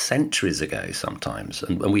wrong centuries ago sometimes,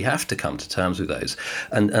 and we have to come to terms with those,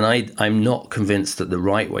 and I'm not convinced that the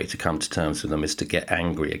right way to come to terms with them is to get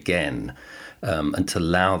angry again, and to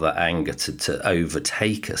allow that anger to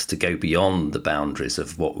overtake us, to go beyond the boundaries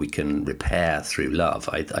of what we can repair through love.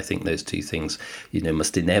 I think those two things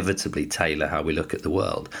must inevitably tailor how we look at the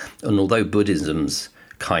world, and although Buddhism's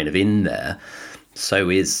kind of in there, so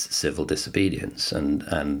is civil disobedience, and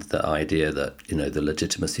the idea that the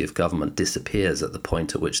legitimacy of government disappears at the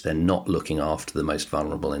point at which they're not looking after the most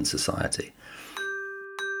vulnerable in society.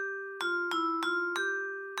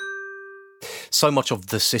 So much of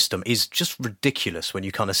the system is just ridiculous when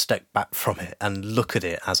you kind of step back from it and look at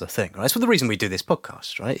it as a thing, right? That's the reason we do this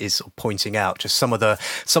podcast, right? Is sort of pointing out just some of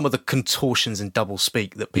the contortions and double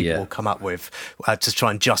speak that people will come up with to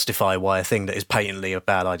try and justify why a thing that is patently a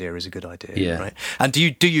bad idea is a good idea, right? And do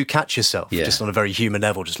you catch yourself just on a very human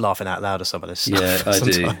level, just laughing out loud at some of this stuff?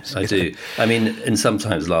 Yeah, I do. I mean, and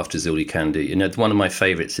sometimes laughter is all you can do. One of my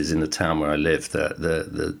favourites is in the town where I live.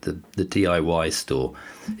 The DIY store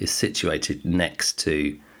is situated next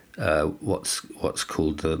to what's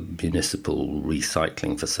called the municipal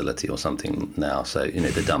recycling facility or something now. So,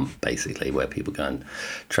 the dump, basically, where people go and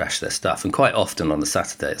trash their stuff. And quite often on a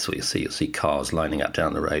Saturday, that's what you'll see. You'll see cars lining up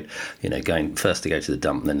down the road, going first to go to the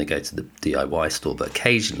dump and then they go to the DIY store. But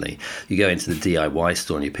occasionally you go into the DIY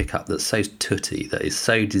store and you pick up that's so tutty, that is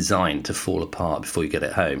so designed to fall apart before you get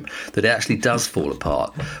it home, that it actually does fall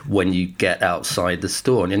apart when you get outside the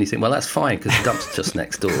store. And then you think, well, that's fine because the dump's just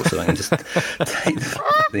next door, so I can just take the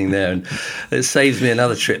thing there, and it saves me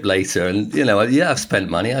another trip later. And I've spent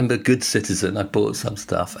money, I'm a good citizen, I bought some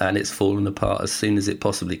stuff and it's fallen apart as soon as it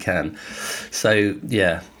possibly can. So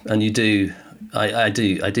and you do, I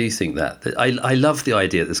do think that I love the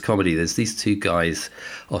idea that there's comedy. There's these two guys,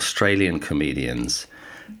 Australian comedians,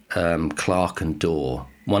 Clark and Dorr.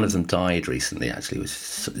 One of them died recently, actually. It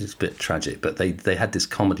was a bit tragic, but they had this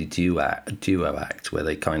comedy duo act where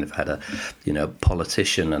they kind of had a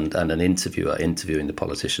politician and an interviewer interviewing the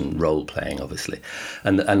politician, role playing, obviously.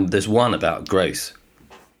 And there's one about growth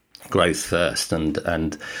first, and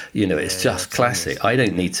it's just classic. I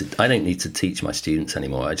don't need to teach my students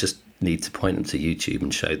anymore. I just need to point them to YouTube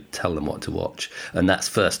and tell them what to watch. And that's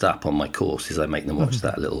first up on my course, is I make them watch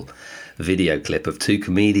that little video clip of two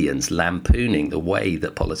comedians lampooning the way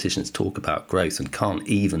that politicians talk about growth and can't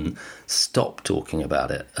even stop talking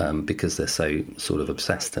about it because they're so sort of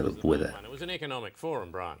obsessed with it. It was an economic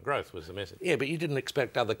forum, Brian. Growth was the message. Yeah, but you didn't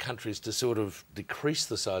expect other countries to sort of decrease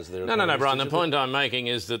the size of their No, economies. Brian. The point I'm making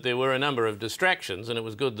is that there were a number of distractions, and it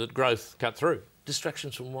was good that growth cut through.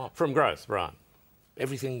 Distractions from what? From growth, Brian.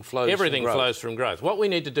 Everything flows Everything from growth. flows from growth. What we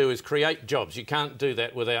need to do is create jobs. You can't do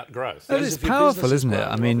that without growth. Well, it's powerful, isn't it?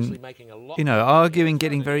 I mean, arguing,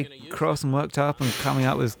 getting very cross and worked up and coming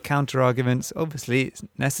up with counter-arguments, obviously it's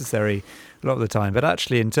necessary a lot of the time. But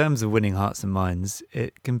actually, in terms of winning hearts and minds,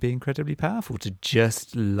 it can be incredibly powerful to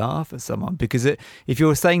just laugh at someone. Because if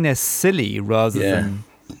you're saying they're silly rather than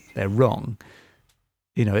they're wrong,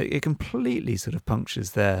 it completely sort of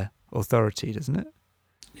punctures their authority, doesn't it?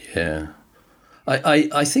 Yeah.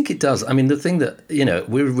 I think it does. I mean, the thing that,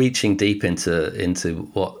 we're reaching deep into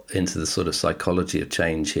the sort of psychology of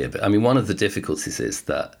change here. But I mean, one of the difficulties is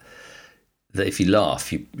that if you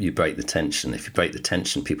laugh, you break the tension. If you break the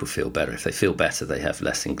tension, people feel better. If they feel better, they have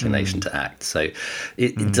less inclination to act. So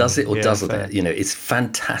it does it or doesn't it? It's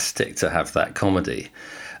fantastic to have that comedy.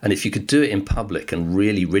 And if you could do it in public and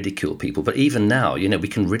really ridicule people, but even now, we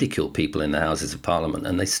can ridicule people in the Houses of Parliament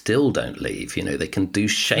and they still don't leave. They can do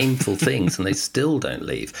shameful things and they still don't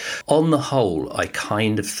leave. On the whole, I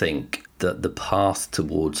kind of think that the path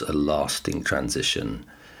towards a lasting transition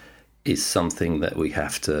is something that we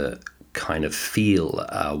have to kind of feel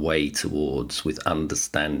our way towards with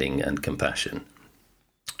understanding and compassion.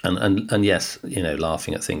 And yes,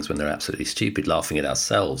 laughing at things when they're absolutely stupid, laughing at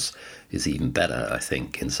ourselves is even better, I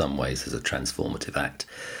think, in some ways as a transformative act.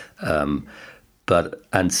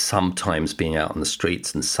 And sometimes being out on the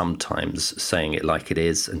streets and sometimes saying it like it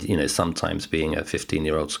is, and sometimes being a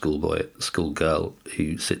 15-year-old schoolgirl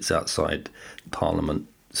who sits outside Parliament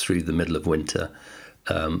through the middle of winter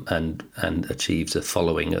and achieves a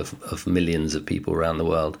following of millions of people around the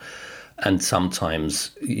world. And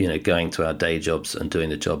sometimes, going to our day jobs and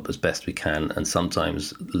doing the job as best we can, and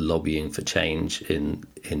sometimes lobbying for change in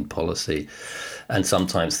policy, and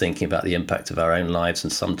sometimes thinking about the impact of our own lives,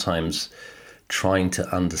 and sometimes trying to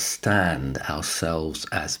understand ourselves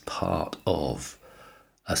as part of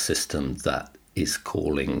a system that is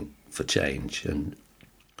calling for change. And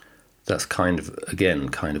that's kind of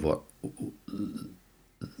what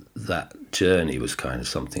that journey was kind of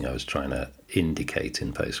something I was trying to indicate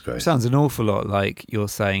in Postgrowth. Sounds an awful lot like you're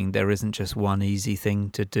saying there isn't just one easy thing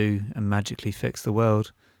to do and magically fix the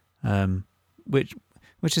world, which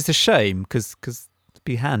is a shame because it'd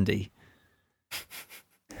be handy.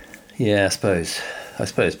 Yeah, I suppose,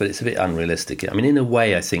 but it's a bit unrealistic. I mean, in a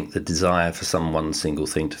way, I think the desire for some one single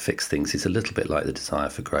thing to fix things is a little bit like the desire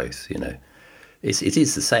for growth, It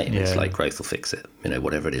is the same. Yeah. It's like growth will fix it,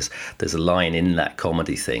 whatever it is. There's a line in that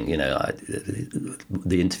comedy thing,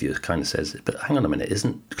 the interviewer kind of says, but hang on a minute,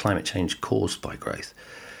 isn't climate change caused by growth?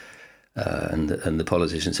 And the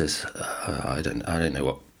politician says, I don't know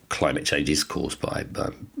what climate change is caused by,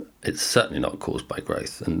 but it's certainly not caused by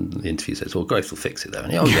growth. And the interviewer says, well, growth will fix it though.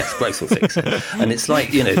 And yes, growth will fix it. And it's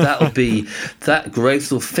like, that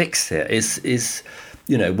growth will fix it is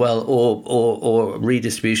or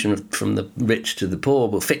redistribution from the rich to the poor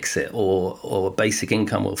will fix it, or basic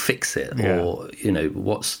income will fix it, or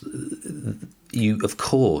of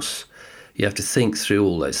course you have to think through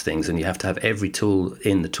all those things, and you have to have every tool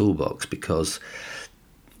in the toolbox because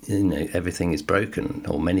everything is broken,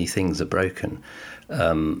 or many things are broken,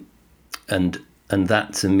 and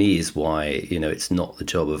that to me is why it's not the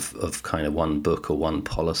job of kind of one book or one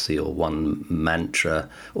policy or one mantra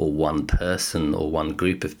or one person or one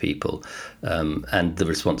group of people, and the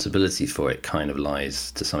responsibility for it kind of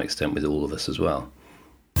lies to some extent with all of us as well.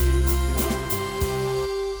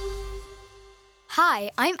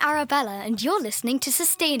 Hi, I'm Arabella and you're listening to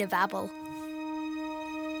Sustainababble.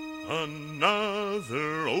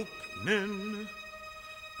 Another opening,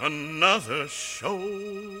 another show.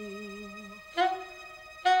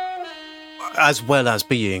 As well as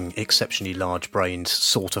being exceptionally large-brained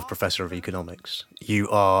sort of professor of economics, you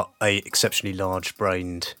are a exceptionally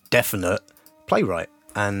large-brained, definite playwright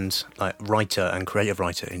and writer and creative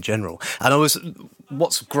writer in general. And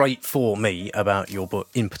what's great for me about your book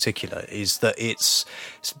in particular is that it's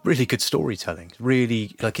really good storytelling.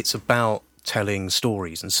 Really, it's about telling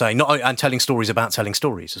stories and telling stories about telling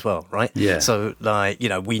stories as well, right? Yeah. So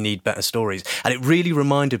we need better stories, and it really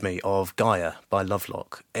reminded me of Gaia by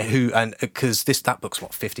Lovelock, because that book's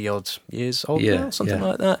 50 odd years old now, something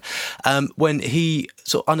like that. When he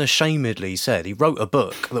sort of unashamedly said he wrote a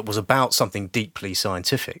book that was about something deeply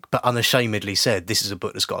scientific, but unashamedly said this is a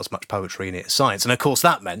book that's got as much poetry in it as science, and of course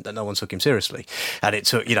that meant that no one took him seriously, and it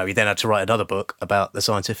took he then had to write another book about the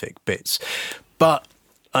scientific bits, but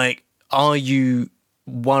are you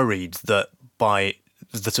worried that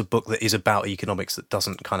a book that is about economics that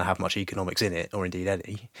doesn't kind of have much economics in it, or indeed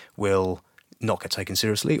any, will not get taken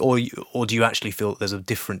seriously? Or do you actually feel that there's a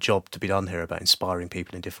different job to be done here about inspiring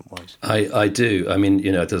people in different ways? I do. I mean,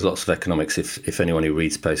 there's lots of economics. If anyone who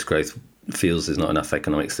reads Postgrowth feels there's not enough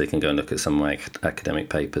economics, they can go and look at some of my academic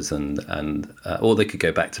papers, or they could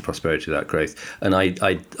go back to Prosperity Without Growth. And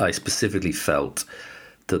I specifically felt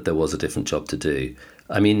that there was a different job to do.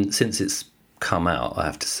 I mean, since it's come out, I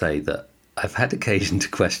have to say that I've had occasion to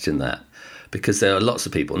question that, because there are lots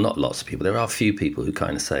of people, not lots of people, there are a few people who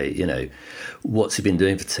kind of say, you know, what's he been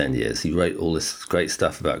doing for 10 years? He wrote all this great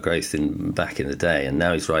stuff about growth back in the day, and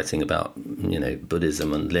now he's writing about, you know,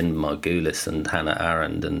 Buddhism and Lynn Margulis and Hannah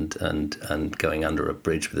Arendt and going under a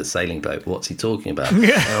bridge with a sailing boat. What's he talking about?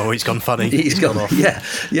 Oh, he's gone funny. He's gone off. Yeah.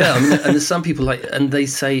 I mean, and there's some people and they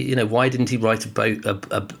say, you know, why didn't he write a boat?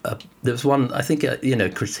 There was one, I think,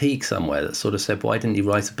 critique somewhere that sort of said, why didn't he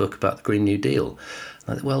write a book about the Green New Deal?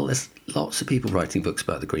 Well, there's lots of people writing books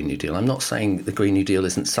about the Green New Deal. I'm not saying the Green New Deal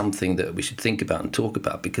isn't something that we should think about and talk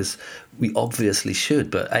about, because we obviously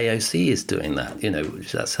should, but AOC is doing that, you know,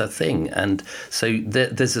 that's her thing. And so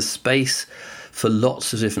there's a space for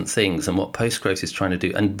lots of different things, and what Postgrowth is trying to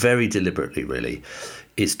do, and very deliberately really,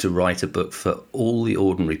 is to write a book for all the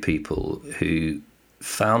ordinary people who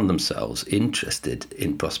found themselves interested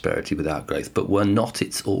in Prosperity Without Growth, but were not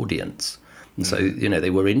its audience. And so, you know, they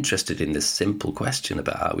were interested in this simple question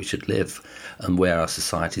about how we should live and where our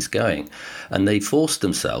society's going. And they forced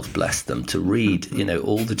themselves, bless them, to read, you know,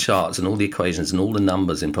 all the charts and all the equations and all the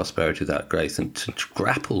numbers in Prosperity Without Growth, and to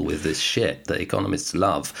grapple with this shit that economists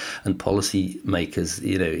love and policy makers,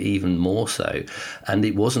 you know, even more so. And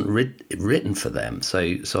it wasn't written for them.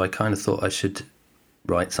 So I kind of thought I should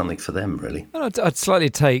write something for them, really. I'd slightly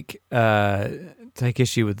take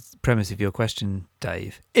issue with the premise of your question,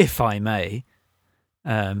 Dave, if I may.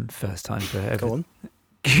 First time for everything. Go on.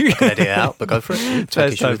 You can edit it out, but go for it.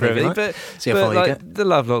 First time for everything. But see how far you get. The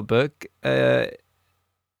Lovelock book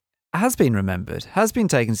has been remembered, has been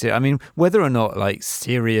taken seriously. I mean, whether or not, like,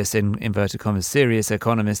 serious, in inverted commas, serious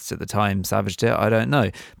economists at the time savaged it, I don't know.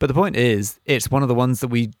 But the point is, it's one of the ones that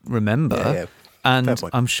we remember. Yeah. And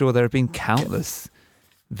I'm sure there have been countless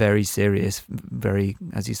very serious, very,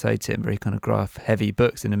 as you say, Tim, very kind of graph-heavy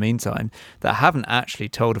books in the meantime that haven't actually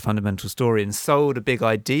told a fundamental story and sold a big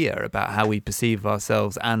idea about how we perceive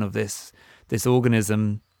ourselves and of this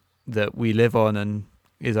organism that we live on and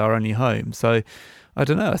is our only home. So I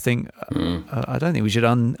don't know. I think I don't think we should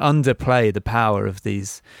underplay the power of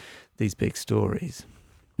these big stories.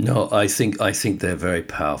 No, I think they're very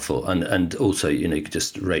powerful, and also, you know,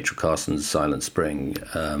 just Rachel Carson's Silent Spring,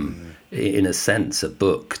 in a sense, a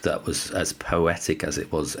book that was as poetic as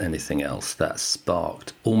it was anything else, that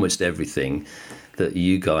sparked almost everything that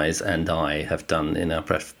you guys and I have done in our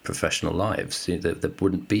professional lives. You know, there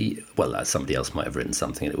wouldn't be, well, somebody else might have written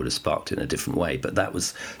something and it would have sparked it in a different way, but that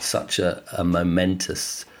was such a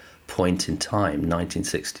momentous point in time,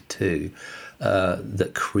 1962,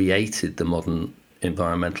 that created the modern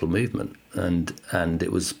environmental movement, and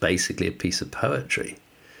it was basically a piece of poetry.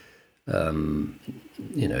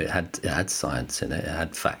 You know, it had science in it, it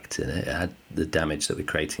had fact in it, it had the damage that we're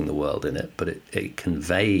creating in the world in it, but it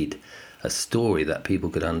conveyed a story that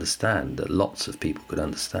people could understand, that lots of people could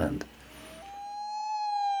understand.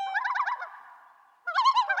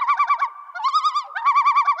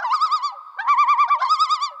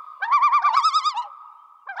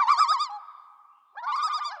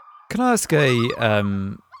 Can I ask a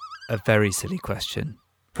very silly question?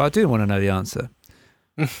 But I do want to know the answer.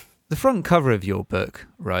 The front cover of your book,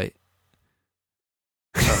 right?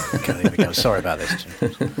 Okay, here we go. Sorry about this.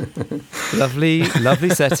 Lovely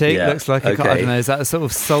setting. Yeah, Looks like I don't know. Is that a sort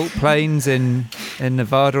of salt plains in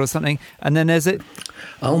Nevada or something? And then there's it.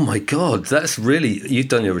 Oh my God, that's really, you've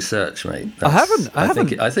done your research, mate. I haven't. I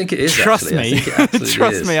think it is. Trust actually. me. I think it absolutely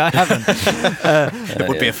Trust is. me, I haven't. It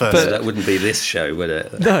would be a first. But that wouldn't be this show, would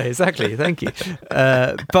it? No, exactly. Thank you.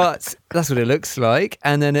 But that's what it looks like.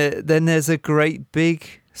 And then there's a great big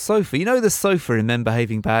sofa. You know the sofa in Men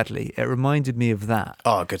Behaving Badly? It reminded me of that.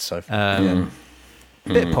 Oh, good sofa.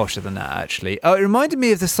 A bit posher than that, actually. Oh, it reminded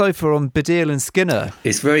me of the sofa on Baddiel and Skinner.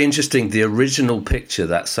 It's very interesting. The original picture,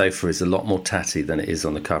 that sofa, is a lot more tatty than it is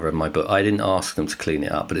on the cover of my book. I didn't ask them to clean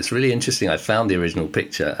it up, but it's really interesting. I found the original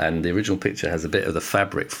picture, and the original picture has a bit of the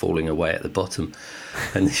fabric falling away at the bottom.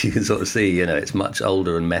 And you can sort of see, you know, it's much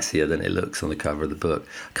older and messier than it looks on the cover of the book.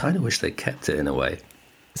 I kind of wish they kept it in a way.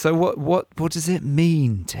 So what does it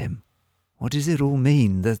mean, Tim? What does it all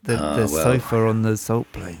mean? The sofa on the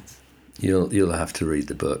salt plains. You'll have to read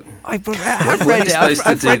the book. I've read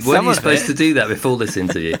it. Weren't you supposed to do that before this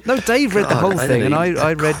interview? No, Dave read the whole thing, and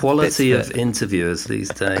I read quality bits of interviewers these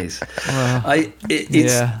days.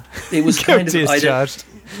 It was kind of discharged.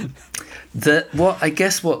 I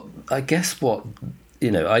guess what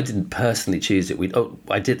I didn't personally choose it.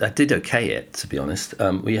 I did okay it, to be honest.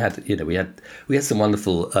 We had some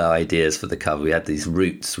wonderful ideas for the cover. We had these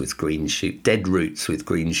roots with dead roots with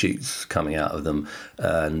green shoots coming out of them,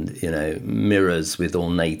 and mirrors with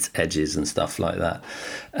ornate edges and stuff like that.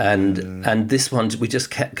 And this one, we just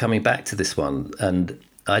kept coming back to this one, and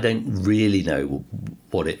I don't really know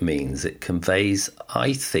what it means. It conveys,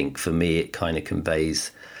 I think, for me, it kind of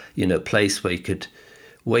conveys, a place where you could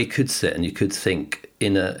sit and you could think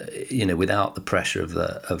without the pressure of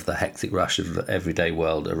the hectic rush of the everyday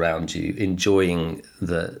world around you, enjoying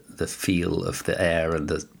the feel of the air and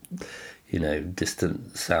the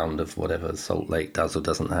distant sound of whatever Salt Lake does or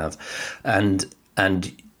doesn't have, and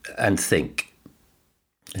think.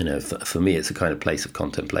 For me, it's a kind of place of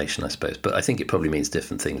contemplation, I suppose. But I think it probably means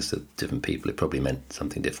different things to different people. It probably meant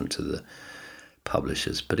something different to the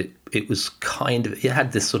publishers. But it was it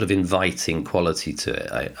had this sort of inviting quality to it,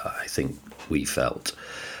 I think we felt.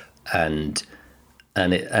 And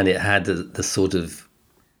it had the sort of,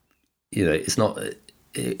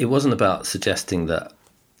 it wasn't about suggesting that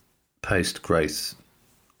post-growth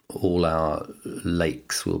all our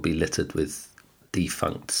lakes will be littered with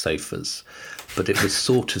defunct sofas, but it was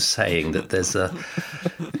sort of saying that there's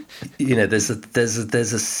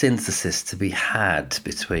a synthesis to be had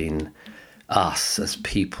between us as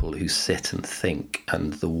people who sit and think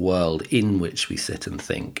and the world in which we sit and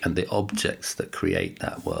think and the objects that create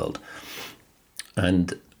that world.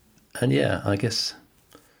 And yeah, I guess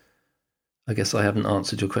I haven't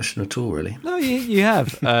answered your question at all, really. No, you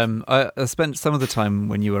have. I spent some of the time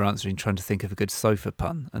when you were answering trying to think of a good sofa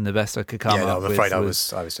pun, and the best I could come up with was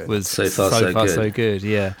so far so good.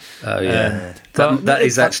 Yeah. Oh yeah. That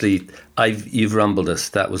is actually. You've rumbled us.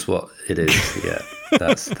 That was what it is. Yeah.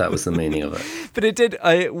 That was the meaning of it. But it did.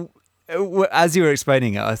 As you were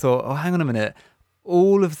explaining it, I thought, oh, hang on a minute.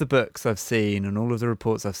 All of the books I've seen and all of the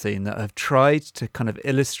reports I've seen that have tried to kind of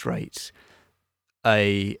illustrate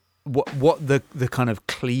what the kind of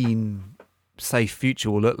clean, safe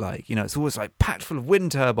future will look like. It's always like packed full of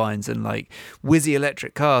wind turbines and like whizzy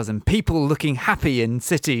electric cars and people looking happy in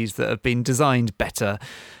cities that have been designed better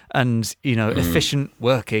and, efficient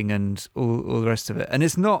working and all the rest of it. And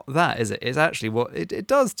it's not that, is it? It's actually what it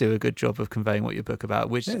does do a good job of conveying what your book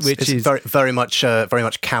about, which is very, very much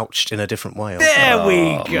couched in a different way. There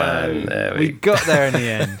we go. Man, we got there in the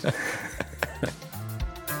end.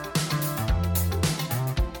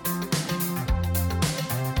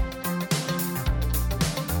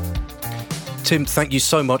 Tim, thank you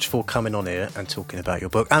so much for coming on here and talking about your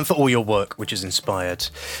book and for all your work, which has inspired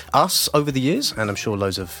us over the years, and I'm sure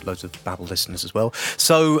loads of Babble listeners as well.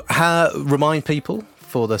 So, remind people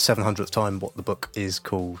for the 700th time what the book is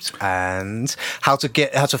called and how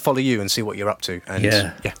to follow you and see what you're up to. And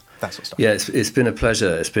that sort of stuff. Yeah, it's been a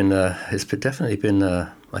pleasure. It's definitely been.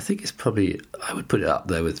 I think it's probably, I would put it up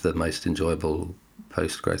there with the most enjoyable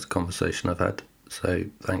post-growth conversation I've had. So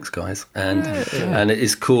thanks, guys. And it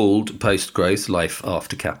is called Post-Growth: Life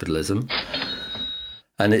After Capitalism.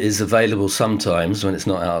 And it is available sometimes when it's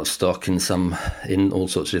not out of stock in all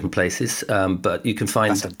sorts of different places. But you can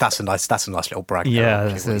find that's a nice little brag. Yeah,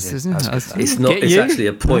 it's not. It's actually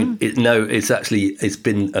a point. It's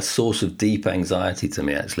been a source of deep anxiety to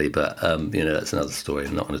me, actually. But that's another story.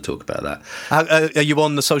 I'm not going to talk about that. Are you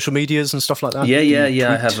on the social medias and stuff like that?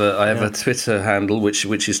 Yeah. I have a Twitter handle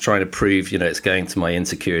which is trying to prove it's going to my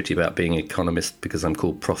insecurity about being an economist because I'm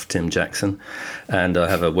called Prof Tim Jackson, and I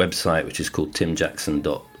have a website which is called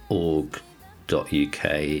timjackson.org.uk,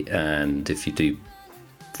 and if you do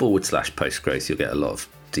 /postgrowth, you'll get a lot of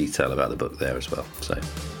detail about the book there as well. So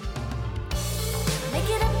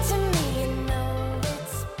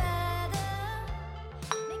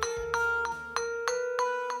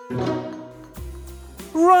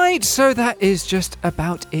Right, so that is just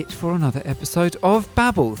about it for another episode of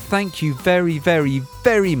Babble. Thank you very, very,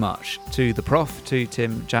 very much to the Prof, to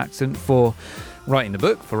Tim Jackson, for writing the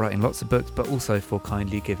book, for writing lots of books, but also for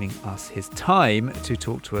kindly giving us his time to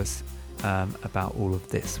talk to us about all of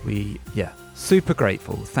this. Super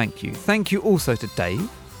grateful. Thank you. Thank you also to Dave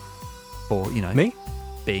for, me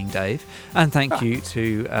being Dave. And thank you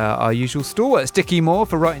to our usual stalwarts, Dickie Moore,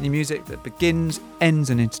 for writing the music that begins,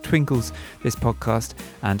 ends and intertwinkles this podcast,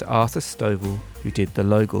 and Arthur Stovall, who did the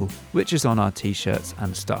logo, which is on our t-shirts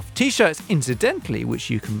and stuff. T-shirts, incidentally,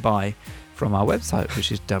 which you can buy from our website,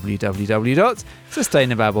 which is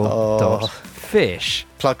www.sustainababble.fish.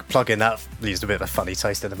 Plug in that leaves a bit of a funny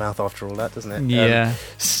taste in the mouth after all that, doesn't it? Yeah.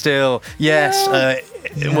 Still, yes.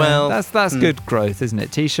 Well, that's good growth, isn't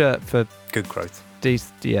it? T-shirt for good growth.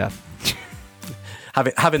 Yeah.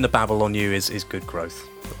 Having the babble on you is good growth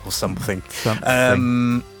or something.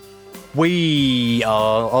 We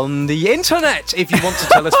are on the internet. If you want to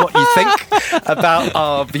tell us what you think about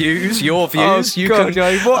our views, your views,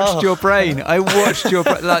 I watched your brain. I watched your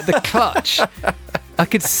like the clutch. I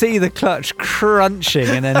could see the clutch crunching,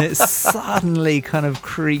 and then it suddenly kind of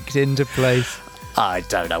creaked into place. I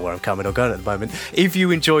don't know where I'm coming or going at the moment. If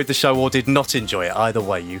you enjoyed the show or did not enjoy it, either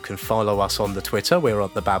way, you can follow us on the Twitter. We're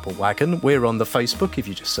on the Babble Wagon. We're on the Facebook if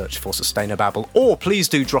you just search for Sustainababble. Or please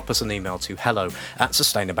do drop us an email to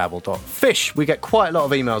hello@sustainababble.fish. We get quite a lot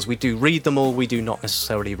of emails. We do read them all. We do not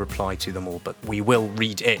necessarily reply to them all, but we will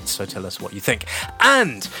read it. So tell us what you think.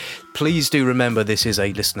 And please do remember this is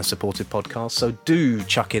a listener-supported podcast, so do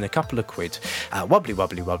chuck in a couple of quid at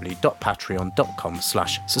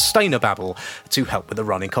wobblywobblywobbly.patreon.com/sustainababble to help with the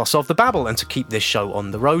running costs of the Babble and to keep this show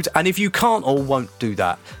on the road. And if you can't or won't do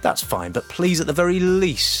that, that's fine. But please, at the very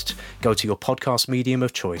least, go to your podcast medium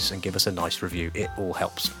of choice and give us a nice review. It all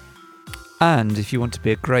helps. And if you want to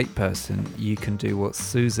be a great person, you can do what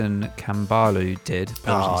Susan Kambalu did.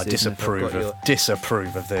 I disapprove of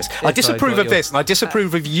this. I disapprove of this, and I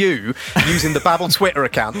disapprove of you using the Babble Twitter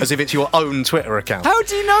account as if it's your own Twitter account. How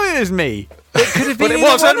do you know it was me? It could have been but it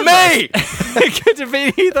wasn't me! It could have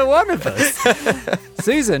been either one of us.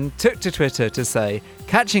 Susan took to Twitter to say,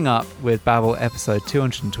 catching up with Babble episode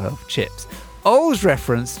 212 Chips. Old's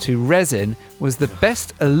reference to resin was the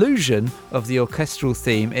best illusion of the orchestral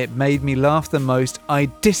theme. It made me laugh the most.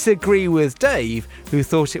 I disagree with Dave, who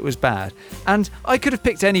thought it was bad. And I could have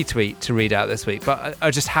picked any tweet to read out this week, but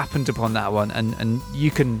I just happened upon that one. And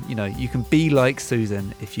you can be like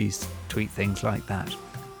Susan if you tweet things like that.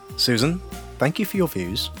 Susan, thank you for your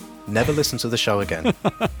views. Never listen to the show again.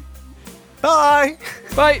 Bye!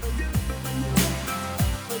 Bye!